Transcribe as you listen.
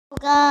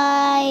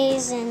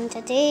Guys, and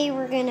today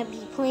we're gonna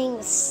be playing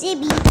with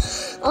Sibby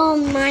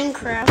on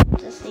Minecraft.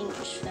 The thing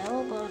just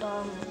fell, but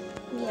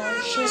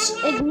yeah, just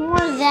ignore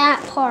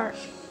that part.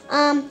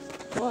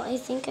 Well, I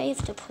think I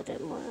have to put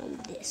it more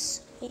on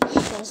this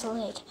because,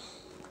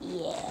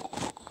 yeah.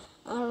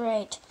 All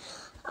right.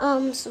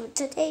 So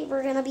today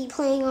we're gonna be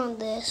playing on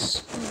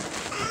this.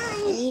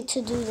 I need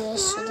to do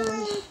this. So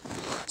then,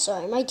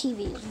 sorry, my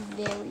TV is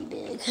very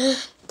big.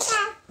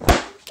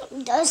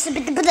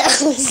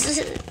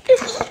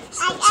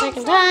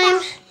 Second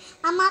time.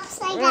 I'm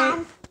upside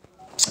down.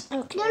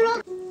 Okay.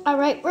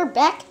 Alright, we're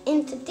back,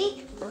 and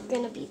today we're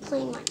gonna be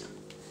playing Minecraft.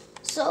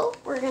 So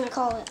we're gonna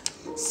call it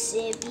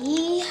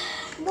Sibby.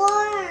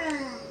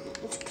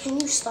 Can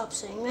you stop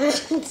saying that?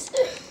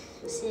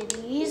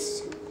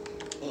 Sibby's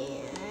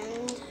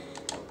and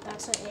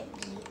that's a B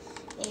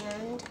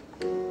and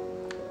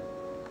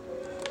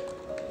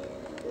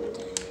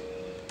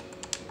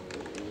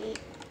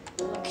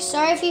okay,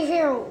 sorry if you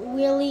hear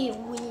really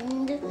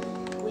wind.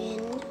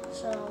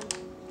 So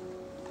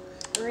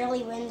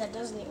really wind, that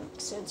doesn't even make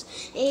sense.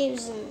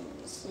 Abe's and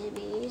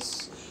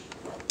Sibby's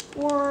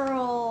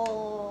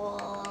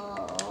world.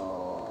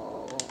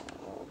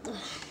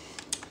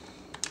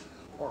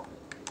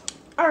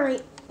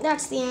 Alright,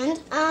 that's the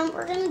end.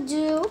 We're gonna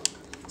do,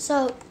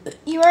 so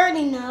you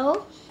already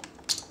know,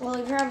 well,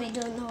 you probably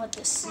don't know what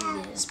this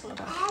is, but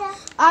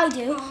I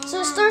do.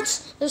 So it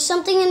starts, there's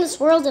something in this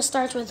world that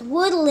starts with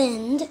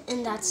woodland,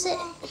 and that's it.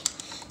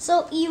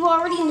 So you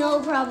already know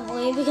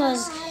probably,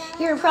 because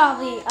you're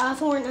probably a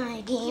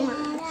Fortnite gamer.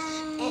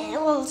 And,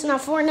 well, it's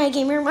not Fortnite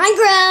gamer,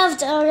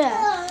 Minecraft! Oh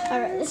yeah.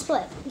 Alright, let's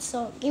play.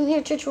 So give me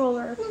your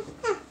controller,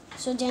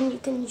 so then you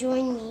can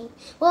join me.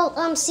 Well,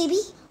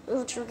 Sibby,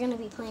 which we're gonna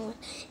be playing with,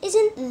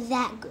 isn't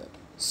that good.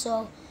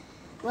 So,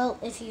 well,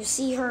 if you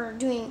see her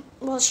doing,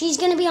 well, she's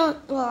gonna be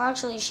on, well,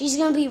 actually, she's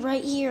gonna be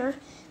right here,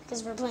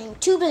 because we're playing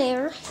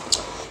two-player,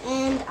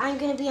 and I'm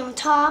gonna be on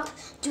top,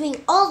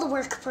 doing all the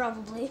work,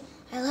 probably.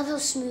 I love how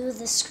smooth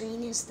the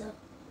screen is, though.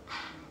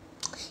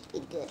 Be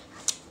good.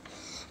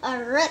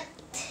 Alright.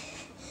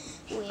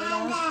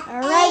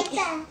 Alright.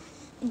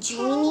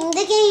 Joining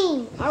the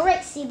game.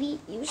 Alright, CB,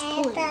 use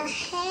pulling.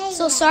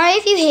 So sorry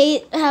if you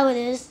hate how it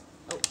is.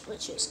 Oh,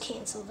 let's just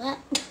cancel that.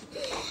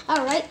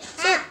 Alright,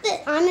 so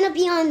I'm gonna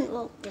be on,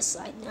 well, this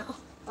side now.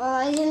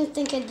 I didn't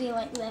think it'd be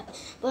like that.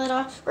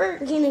 But we're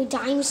gonna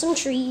dime some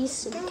trees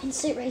so we can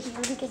sit right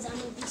here because I'm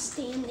gonna be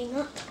standing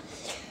up.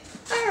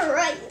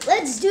 Alright,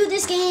 let's do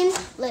this game.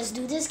 Let's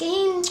do this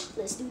game.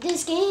 Let's do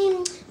this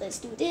game. Let's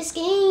do this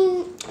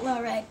game.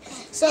 Alright,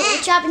 so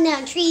we're chopping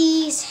down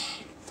trees.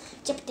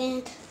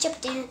 Chopping down,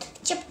 chopping down,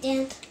 chopping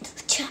down,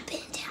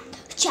 chopping down,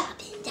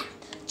 chopping down,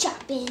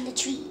 chopping the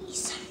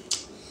trees.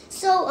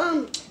 So,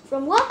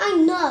 from what I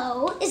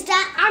know is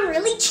that I'm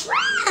really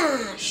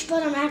trash,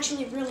 but I'm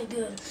actually really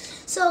good.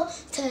 So,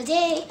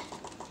 today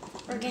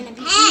we're gonna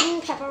be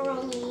eating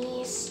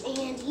pepperonis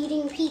and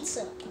eating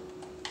pizza.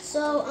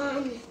 So,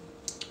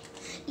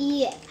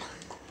 yeah.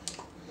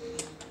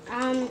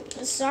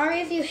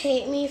 Sorry if you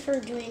hate me for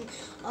doing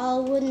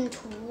all wooden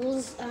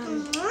tools.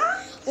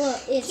 Well,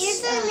 it's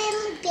here's a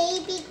little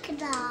baby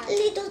dog.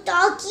 Little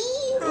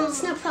doggy. Well,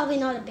 it's probably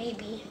not a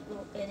baby.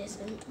 Well, it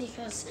isn't,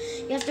 because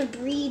you have to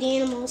breed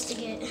animals to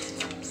get.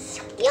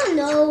 You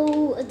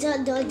know,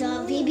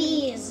 the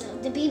baby is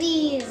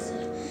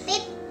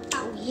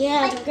oh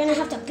yeah, they're gonna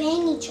have to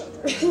bang each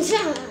other.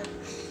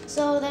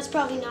 So that's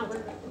probably not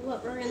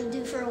what we're gonna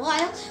do for a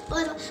while.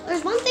 But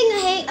there's one thing I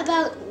hate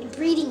about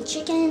breeding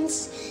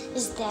chickens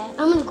is that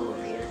I'm gonna go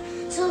over here.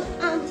 So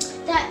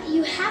that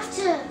you have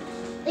to,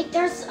 like,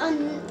 there's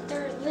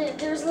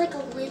like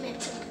a limit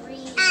to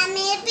breed. I'm a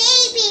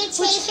baby chicken.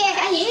 Which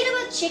I hate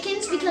about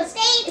chickens because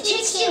it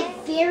takes you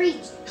very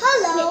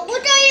Hello, quick.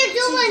 what are you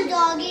doing,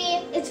 doggy?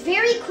 It's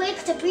very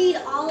quick to breed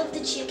all of the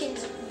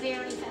chickens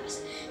very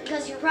fast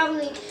because you're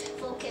probably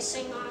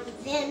focusing on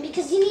them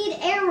because you need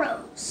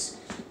arrows,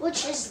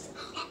 which is,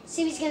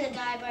 Sibby's gonna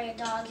die by a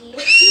doggy.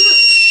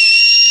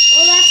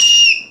 Well,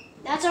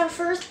 that's our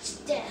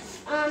first death.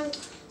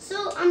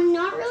 So I'm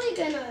not really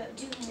gonna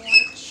do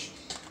much,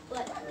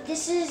 but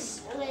this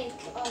is like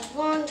a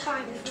long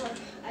time before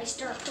I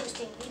start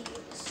posting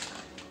videos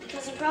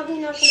because I'm probably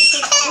not gonna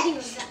post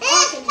videos that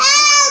often.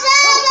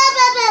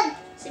 Oh.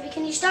 Sibby,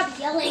 can you stop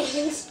yelling? So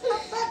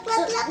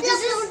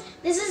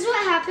this is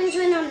what happens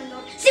when I'm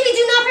not. Sibby,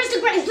 do not press the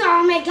button.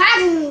 Oh my god!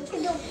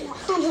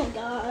 Oh my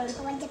god!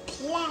 I want to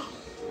play.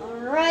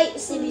 Alright,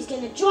 Sibby's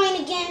gonna join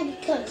again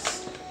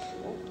because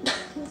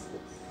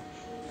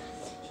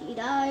she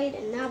died,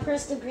 and now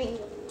press the green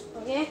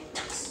one, okay?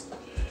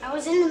 I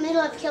was in the middle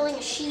of killing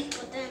a sheep,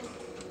 but then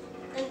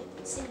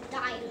Sibby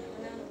died,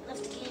 and I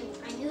left the game.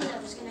 I knew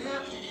that was gonna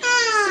happen.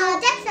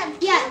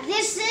 Yeah,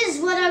 this is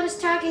what I was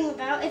talking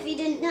about, if you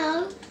didn't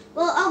know.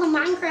 Well, all the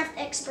Minecraft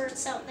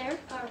experts out there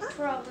are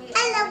probably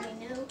already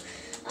knew.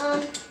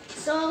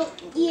 So,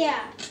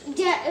 yeah,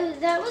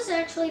 that was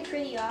actually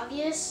pretty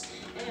obvious.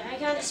 I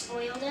kind of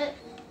spoiled it.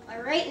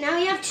 Alright, now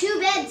you have 2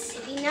 beds,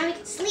 Sibby. Now you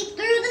can sleep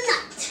through the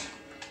night.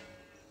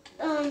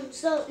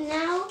 So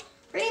now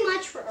pretty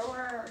much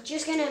we're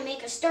just gonna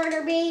make a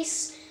starter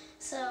base.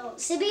 So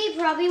Sibby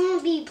probably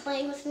won't be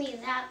playing with me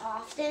that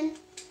often.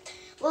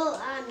 Well,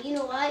 you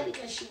know why?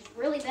 Because she's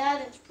really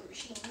bad and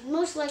she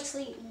most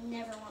likely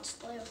never wants to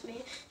play with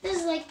me. This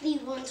is like the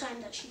one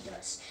time that she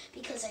does.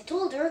 Because I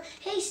told her,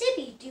 hey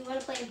Sibby, do you want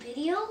to play a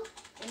video?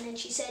 And then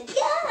she said,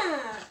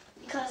 yeah!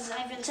 Because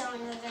I've been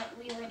telling her that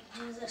we would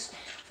do this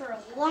for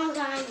a long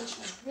time and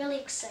she's really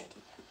excited.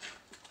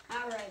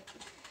 Alright.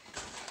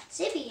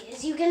 Sibby,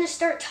 is you gonna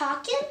start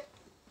talking?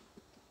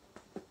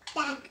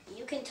 Yeah.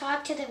 You can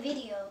talk to the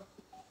video.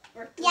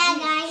 Yeah,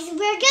 guys, we're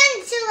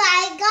going to,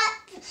 I got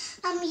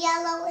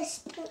yellow axe.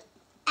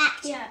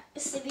 Yeah,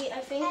 Sibby, I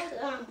think,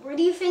 where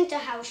do you think the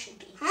house should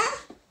be? Huh?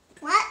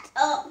 What?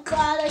 Oh,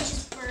 God, I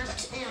just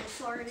burped and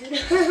farted.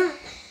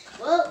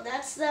 Well,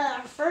 that's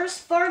the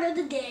first fart of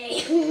the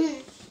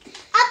day.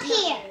 Up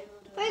here.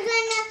 We're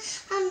going to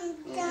I'm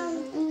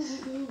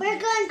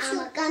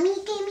a gummy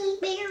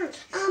bear.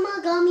 I'm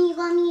a gummy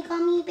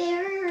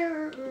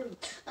bear.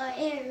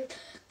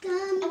 I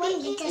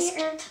want you to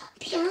skirt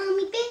up here.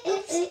 Gummy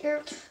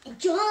bear.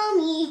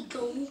 Gummy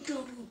bear.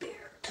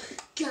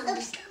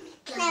 Gummy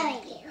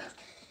bear.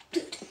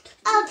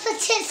 Oh, put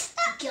this.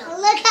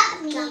 Look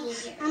at me.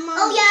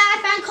 Oh yeah, I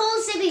found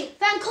coal, Sibby.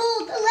 Found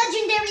coal, the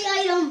legendary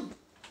item.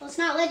 Well, it's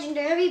not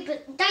legendary,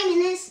 but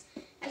diamond is.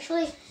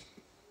 Actually,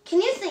 can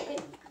you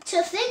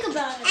think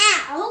about it?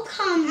 How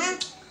come?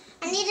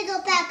 I need to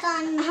go back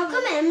on. How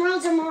come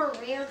emeralds are more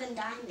rare than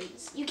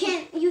diamonds? You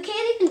can't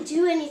even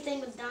do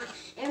anything with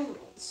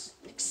emeralds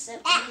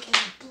except making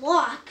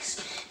blocks,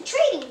 and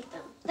trading with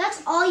them.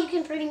 That's all you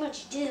can pretty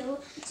much do.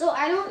 So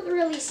I don't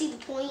really see the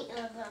point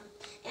of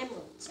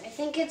emeralds. I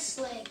think it's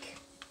like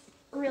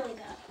really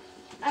bad.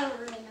 I don't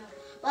really know.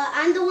 But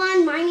I'm the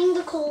one mining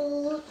the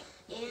coal,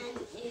 and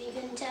you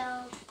can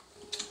tell.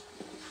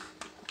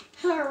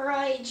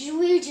 Alright,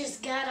 we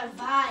just got a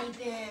vibe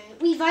in.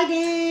 We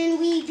vibing,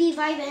 we be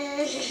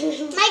vibing.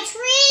 My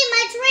tree,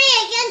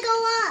 I can't go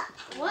up.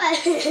 What?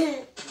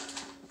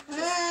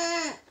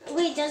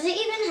 Wait, does it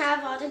even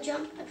have auto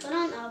jump? I put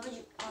on auto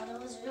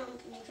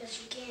jump because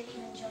you can't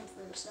even jump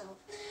for yourself.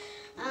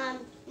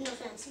 No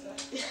offense, but.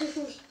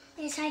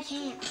 Yes, I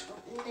can.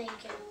 No, you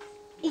can't.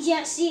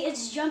 Yeah, see,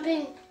 it's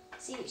jumping.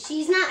 See,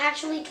 she's not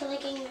actually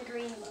clicking the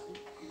green button.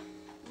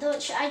 Though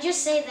I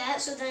just say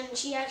that so then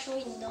she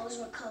actually knows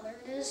what color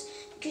it is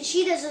because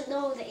she doesn't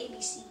know the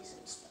ABCs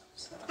and stuff.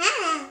 So.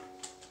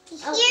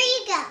 Here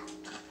you go.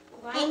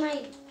 Why am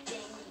I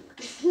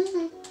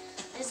dang?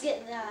 Let's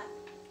get that.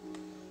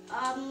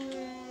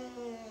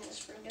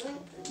 We're doing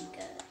pretty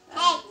good.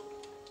 Hey.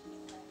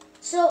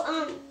 So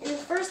in the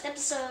first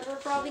episode we're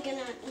probably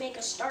gonna make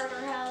a starter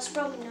house.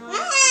 Probably not.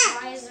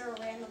 Why is there a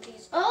random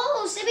piece?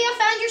 Oh, Sibby, I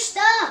found your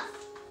stuff.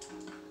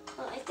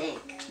 Well, I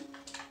think.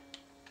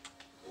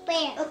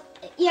 Where? Oh,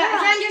 yeah, I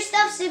found your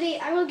stuff, Sibby.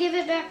 I will give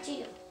it back to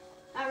you.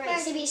 All right,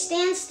 Sibby,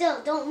 stand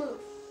still. Don't move.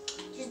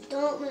 Just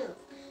don't move.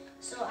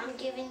 So I'm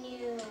giving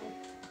you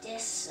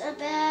this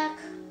back.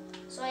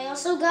 So I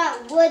also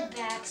got wood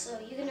back, so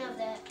you can have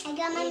that. I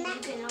got my and map.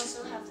 you can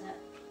also have that.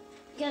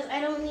 Because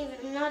I'm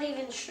not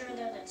even sure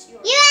that it's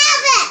yours. You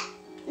have it!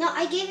 No,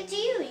 I gave it to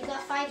you. You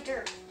got 5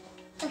 dirt.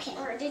 Okay.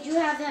 Or did you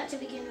have that to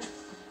begin with?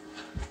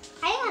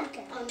 I have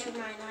dirt. Oh, never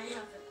mind. I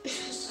have it.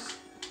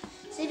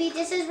 Sibby,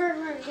 this is where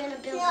we're going to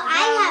build No, our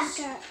I house.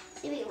 have dirt.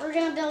 Sibby, we're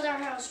going to build our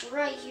house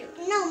right here.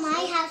 No,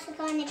 my house is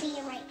going to be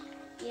right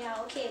here.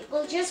 Yeah, okay.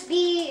 Well, just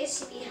be...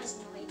 Sibby has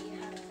no idea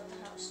how to build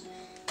a house.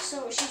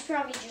 So she's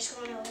probably just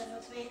going to live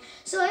with me.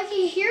 So if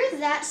you hear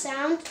that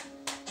sound,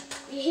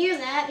 you hear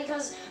that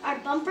because our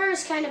bumper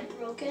is kind of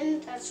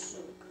broken.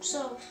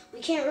 So we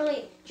can't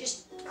really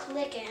just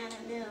click it and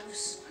it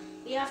moves.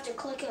 We have to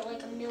click it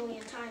like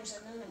 1,000,000 times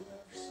and then it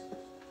moves.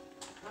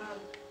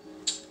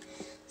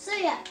 So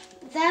yeah,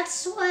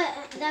 that's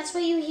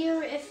what you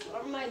hear if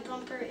my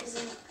bumper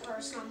isn't, or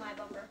it's not my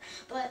bumper,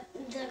 but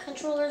the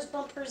controller's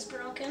bumper is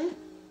broken.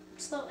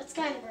 So it's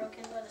kind of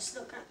broken, but it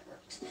still kind of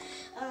works.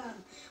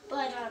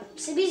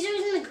 Sibby's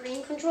using the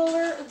green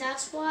controller.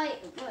 That's why.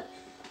 But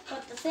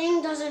the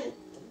thing doesn't.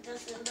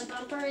 The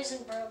bumper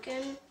isn't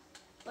broken.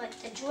 But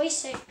the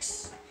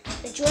joysticks.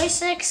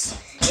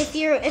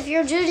 If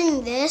you're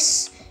doing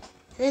this,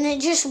 then it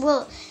just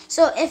will.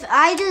 So if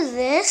I do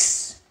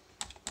this,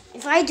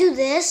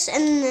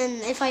 and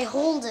then if I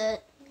hold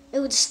it,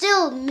 it would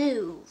still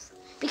move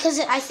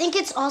because I think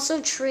it's also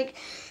trick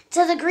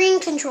to the green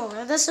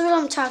controller. That's what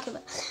I'm talking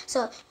about.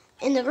 So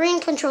in the green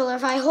controller,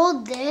 if I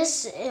hold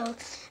this,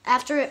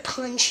 after it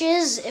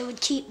punches, it would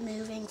keep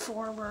moving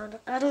forward.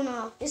 I don't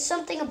know. It's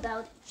something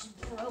about it just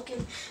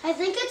broken. I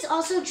think it's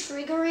also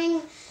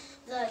triggering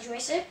the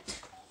joystick.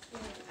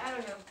 I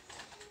don't know.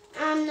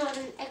 I'm not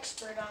an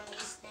expert on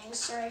these things.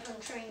 Sorry if I'm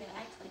trying to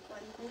act like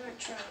one. I'm not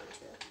trying to.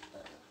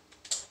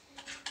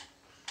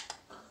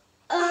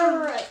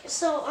 Alright,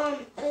 so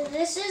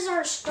this is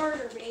our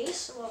starter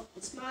base. Well,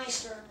 it's my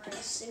starter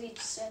base. Sibby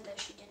said that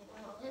she didn't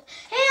want it.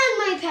 And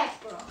my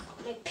pack broke.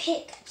 My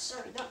pick.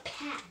 Sorry, not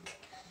pack.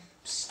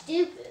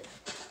 Stupid.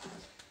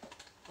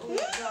 Oh my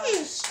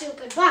god,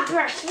 stupid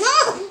bumper.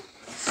 No!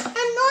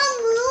 I'm not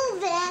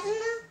moving.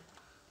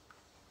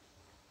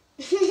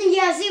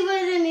 Yeah, see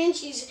what I mean?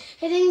 She's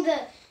hitting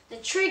the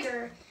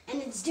trigger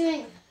and it's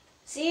doing,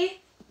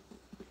 see?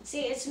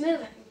 See, it's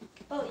moving.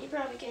 Oh, you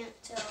probably can't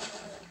tell.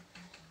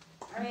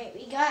 Alright,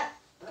 we got,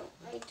 oh,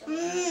 I don't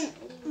know.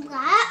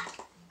 What?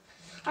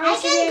 All right,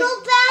 I can go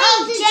back.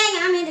 Oh,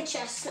 dang, I made a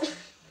chest.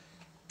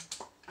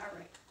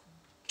 Alright.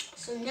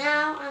 So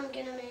now I'm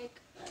gonna make...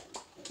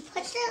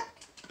 Put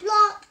the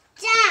block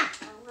down.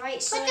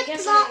 Alright, so Put I the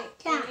guess, block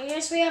down. I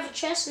guess we have a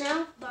chest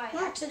now. By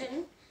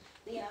accident,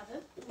 we have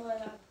it.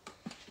 But,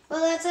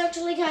 well, that's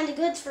actually kind of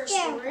good for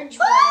storage.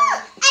 But,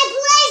 I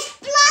placed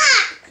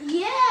block.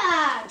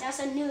 yeah, that's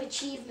a new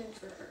achievement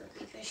for her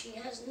because she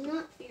has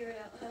not figured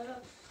out how to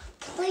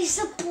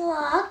place a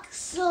block.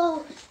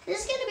 So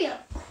this is gonna be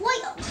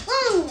quite a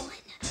long one.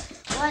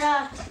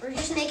 But we're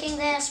just making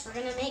this. We're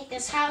gonna make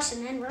this house,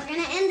 and then we're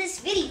gonna end this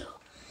video.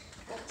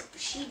 Well,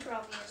 she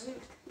probably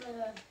isn't.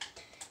 But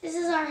this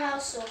is our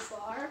house so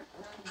far.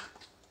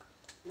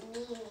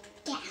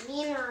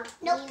 Meaner.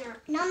 Nope.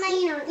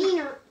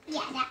 Meaner.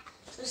 Yeah, that.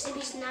 So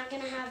Sibby's not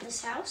gonna have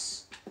this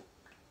house.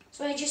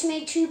 So I just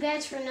made 2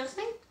 beds for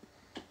nothing.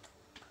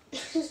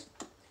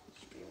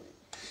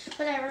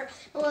 Whatever.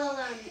 Well,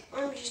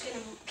 I'm just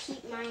gonna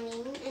keep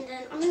mining, and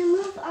then I'm gonna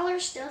move all our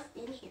stuff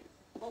in here.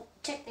 Well,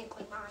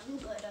 technically mine,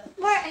 but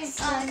Where is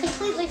I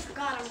completely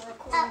forgot I'm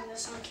recording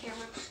this on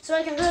camera, so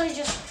I can really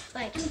just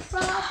like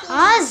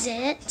pause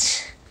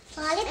it.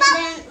 Lollipop.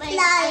 And then, like,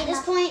 at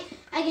this point,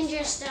 I can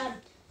just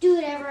do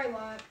whatever I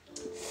want.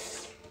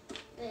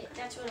 Like,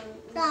 that's what I'm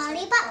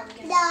Lollipop.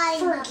 forget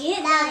Lollipop.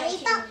 that I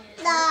Lollipop.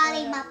 can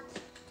Lollipop.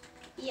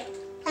 Yeah.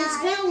 It's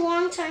been a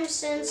long time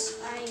since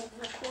I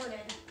recorded.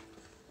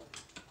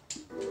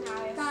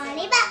 Lollipop.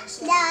 Lollipop.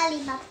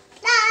 Lollipop.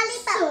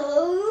 So,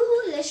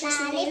 let's just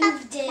Lollipop.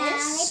 move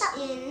this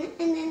Lollipop. in,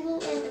 and then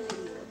we'll end the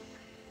video.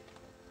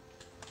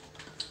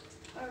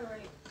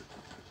 Alright.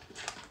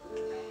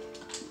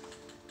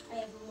 I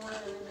have more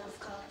than enough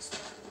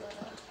cobblestone, but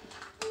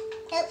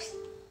Oops.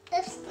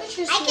 Oops. let's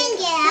just I can make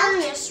get a out.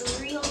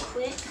 furnace real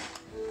quick.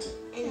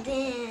 And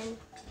then,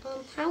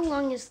 how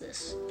long is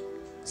this?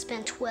 It's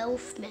been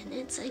 12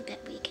 minutes. I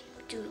bet we can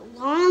do it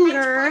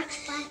longer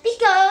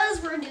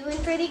because we're doing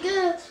pretty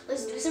good.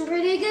 Let's do some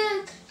pretty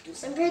good. Do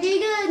some pretty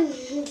good.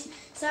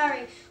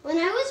 Sorry. When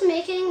I was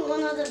making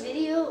one of the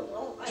video,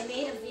 well, I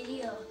made a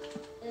video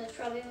that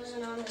probably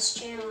wasn't on this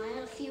channel. I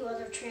had a few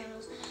other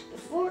channels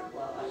before.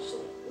 Well,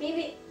 actually,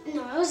 maybe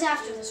no, it was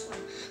after this one.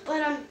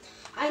 But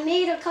I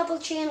made a couple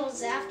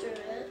channels after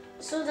it.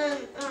 So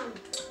then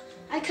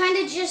I kind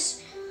of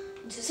just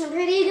do some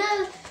pretty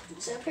good. Do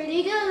some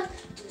pretty good.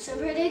 Do some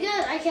pretty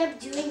good. I kept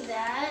doing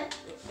that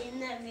in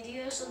that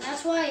video, so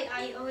that's why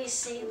I always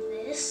say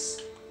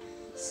this.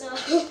 So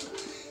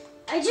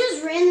I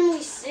just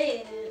randomly say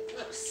it.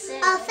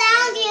 I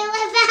found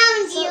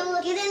you.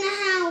 So get in the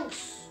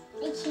house.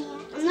 I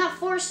can't. I'm not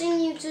forcing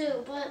you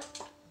to, but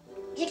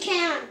you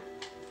can.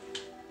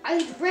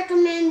 I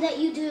recommend that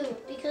you do,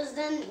 because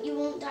then you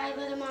won't die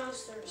by the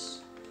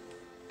monsters.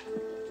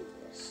 Do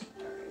this.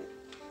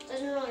 Alright.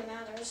 Doesn't really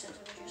matter since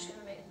we're just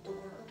gonna make a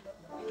door.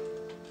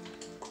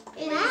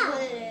 It is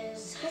what it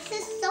is. This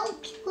is so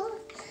cute.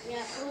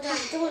 Yeah, hold on,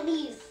 don't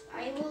leave.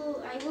 I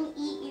will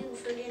eat you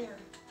for dinner.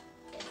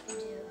 If you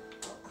do.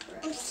 Oh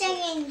crap. I'm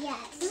saying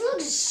yes. This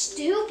looks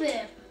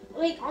stupid.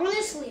 Like,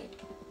 honestly,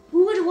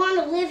 who would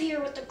want to live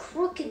here with a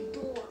crooked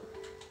door?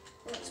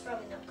 Well, it's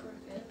probably not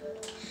crooked,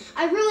 but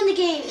I ruined the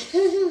game.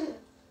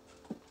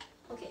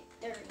 Okay,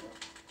 there we go.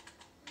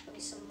 There'll be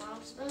some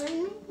mobs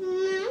behind me.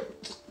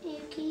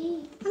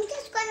 Okay. I'm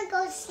just gonna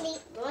go to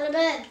sleep. Go to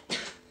bed.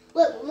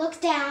 Look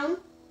down.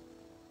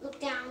 Look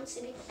down,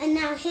 Sibby. And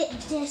now hit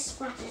this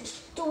button.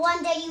 The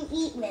one that you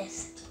eat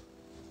with.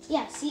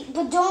 Yeah, see,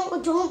 but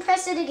don't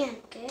press it again,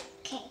 okay?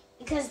 Okay.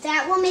 Because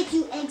that will make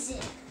you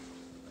exit.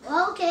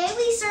 Well, okay,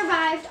 we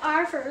survived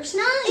our first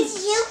night.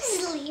 Is you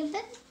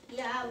sleeping?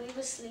 Yeah, we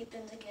were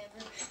sleeping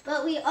together.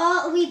 But we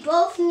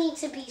both need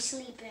to be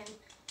sleeping.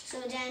 So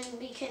then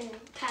we can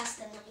pass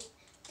the night.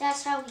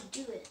 That's how we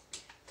do it.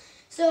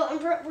 So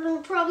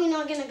we're probably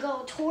not gonna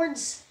go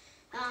towards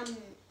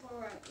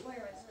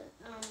where is it?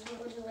 The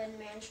Woodland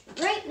Mansion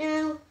right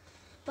now,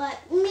 but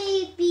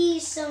maybe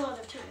some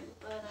other time.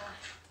 But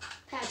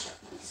patch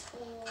up these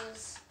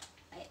holes.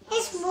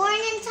 It's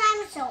morning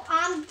time, so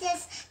I'm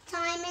just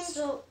timing.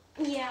 So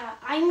yeah,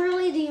 I'm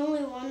really the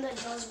only one that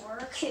does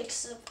work,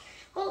 except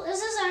well,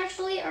 this is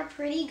actually a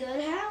pretty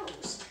good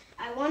house.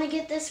 I want to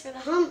get this for the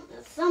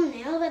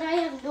thumbnail, but I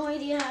have no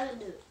idea how to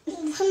do it.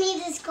 Let me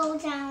just go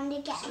down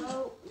again.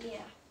 So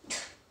yeah.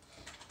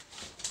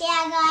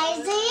 Yeah,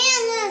 guys,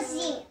 let's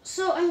see.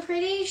 So I'm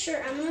pretty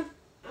sure I'm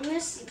gonna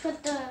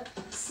put the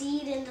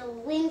seed in the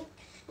link.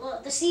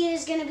 Well, the seed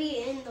is gonna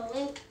be in the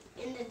link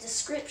in the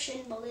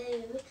description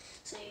below,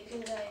 so you can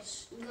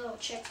guys go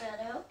check that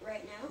out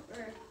right now,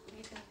 or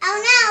you can. Oh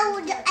no!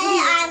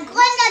 I'm going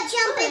to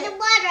jump in the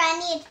water. I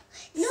need.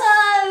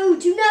 No!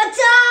 Do not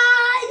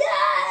die!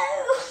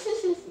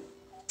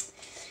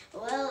 No!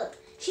 Well,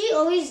 she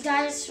always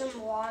dies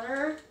from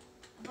water,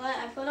 but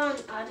I put on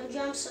auto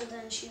jump so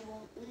then she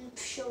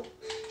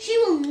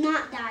will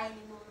not die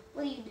anymore.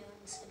 What are you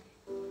doing, Sibby?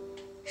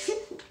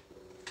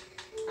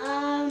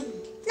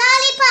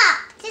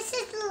 Lollipop. This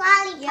is the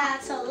lollipop. Yeah,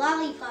 it's a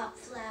lollipop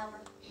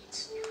flower.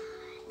 It's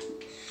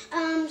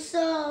not.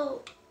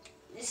 So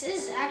this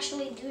is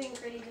actually doing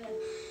pretty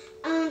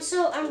good.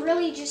 So I'm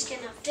really just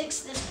gonna fix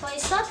this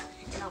place up,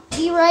 and I'll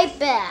be right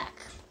back.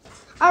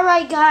 All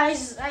right,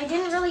 guys. I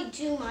didn't really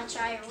do much.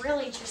 I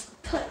really just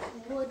put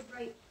wood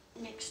right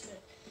next to it.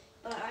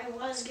 But I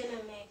was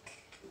gonna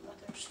make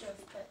other stuff,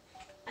 but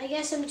I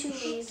guess I'm too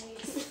lazy.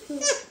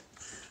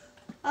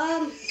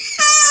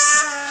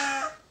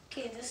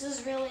 Okay, this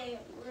is really,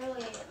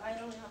 I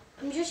don't know.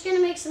 I'm just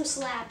gonna make some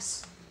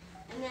slabs,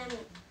 and then,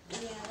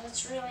 yeah,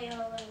 that's really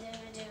all I'm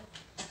gonna do.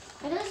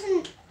 It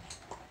doesn't,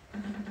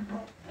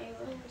 oh, I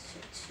went to,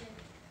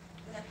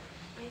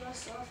 I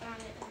guess I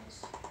found it.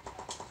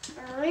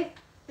 Alright,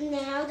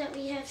 now that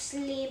we have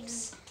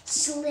slabs,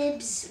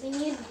 we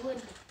need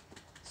wood.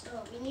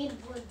 So we need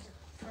wood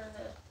for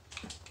the...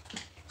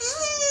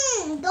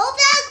 Go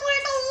back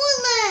where the wood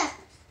left.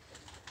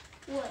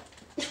 What?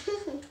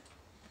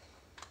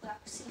 Wow,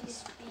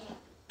 Sibby's being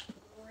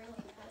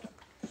really bad.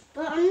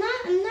 But I'm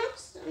not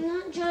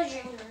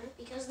judging her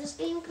because this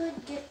game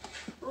could get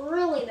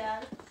really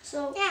bad.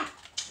 So Yeah.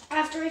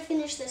 after I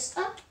finish this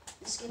up,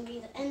 this is gonna be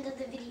the end of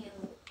the video.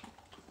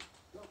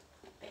 Oh,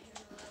 I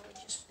didn't really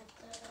just pick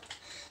that up.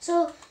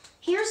 So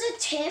here's a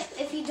tip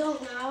if you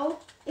don't know.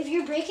 If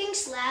you're breaking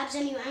slabs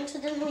and you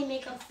accidentally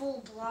make a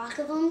full block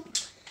of them,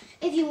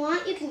 if you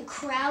want, you can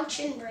crouch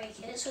and break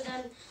it. So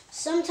then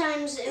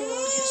sometimes it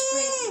will just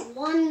break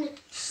one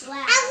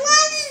slab. I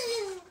want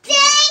to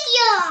stay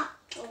here.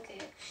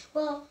 Okay.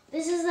 Well,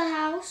 this is the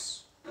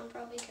house. I'm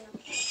probably gonna.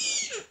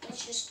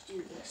 Let's just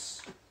do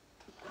this.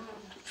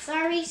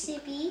 Sorry,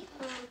 Sibby.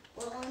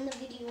 We'll end the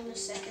video in a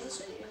second,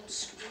 so you don't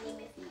scream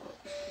if you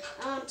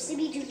want.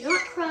 Sibby, do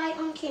not cry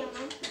on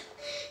camera.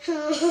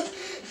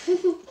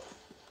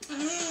 I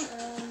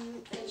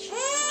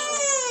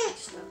should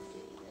stop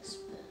doing this,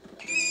 but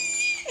I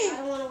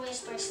don't want to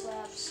waste my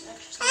slabs.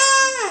 Actually, I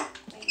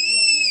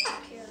really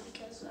don't care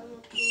because I'm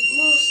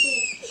mostly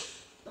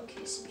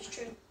okay. Sibby's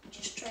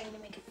just trying to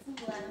make a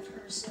fool out of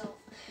herself.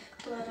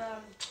 But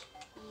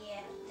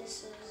yeah, this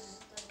is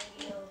the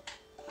video.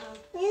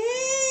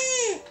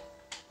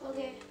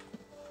 Okay.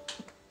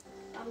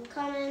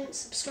 Comment,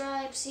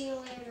 subscribe. See you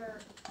later.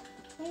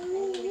 And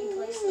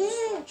replace those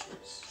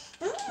structures.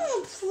 I'm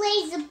gonna play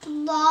the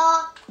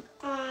block.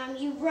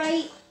 You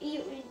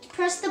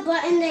press the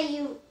button that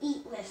you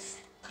eat with.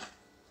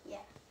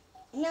 Yeah.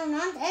 No,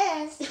 not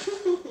this.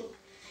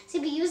 See,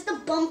 but use the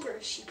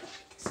bumpers. She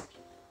probably doesn't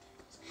know what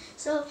that is.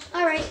 So,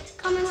 alright,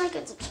 comment, like,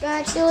 and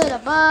subscribe. See you later.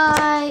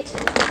 Bye.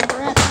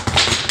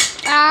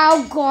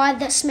 Oh, God,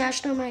 that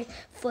smashed on my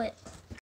foot.